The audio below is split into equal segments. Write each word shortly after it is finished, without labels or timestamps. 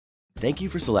Thank you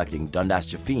for selecting Dundas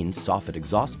Jafine's Soffit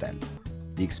Exhaust Vent.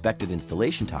 The expected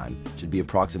installation time should be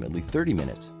approximately 30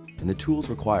 minutes, and the tools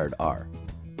required are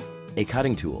a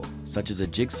cutting tool, such as a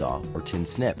jigsaw or tin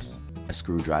snips, a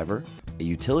screwdriver, a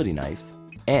utility knife,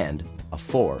 and a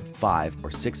 4, 5,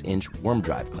 or 6-inch worm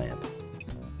drive clamp.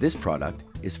 This product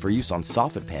is for use on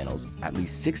soffit panels at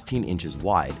least 16 inches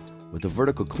wide with a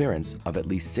vertical clearance of at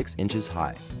least 6 inches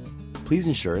high. Please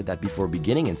ensure that before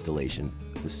beginning installation,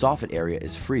 the soffit area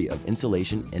is free of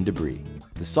insulation and debris.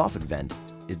 The soffit vent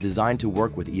is designed to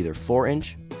work with either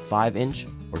 4-inch, 5-inch,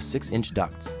 or 6-inch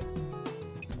ducts.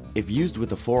 If used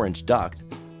with a 4-inch duct,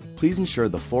 please ensure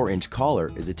the 4-inch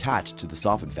collar is attached to the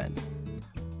soffit vent.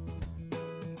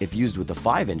 If used with a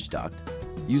 5-inch duct,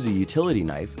 use a utility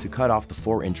knife to cut off the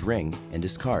 4-inch ring and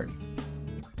discard.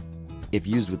 If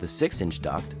used with a 6-inch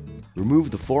duct,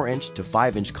 remove the 4-inch to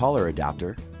 5-inch collar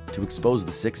adapter to expose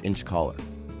the 6-inch collar.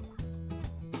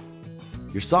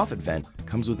 Your soffit vent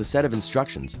comes with a set of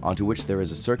instructions onto which there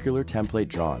is a circular template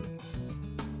drawn.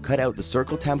 Cut out the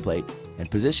circle template and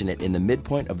position it in the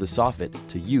midpoint of the soffit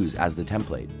to use as the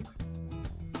template.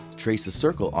 Trace a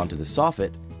circle onto the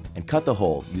soffit and cut the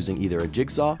hole using either a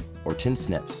jigsaw or tin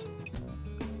snips.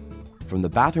 From the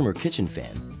bathroom or kitchen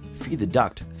fan, feed the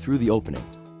duct through the opening.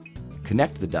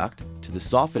 Connect the duct to the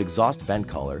soffit exhaust vent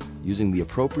collar using the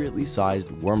appropriately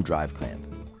sized worm drive clamp.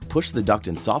 Push the duct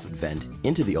and soffit vent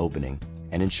into the opening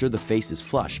and ensure the face is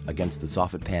flush against the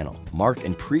soffit panel. Mark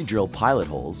and pre-drill pilot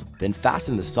holes, then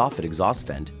fasten the soffit exhaust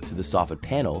vent to the soffit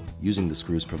panel using the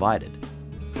screws provided.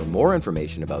 For more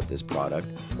information about this product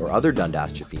or other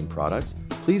Dundas Jafine products,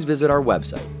 please visit our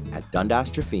website at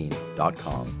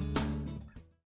dundasjafine.com.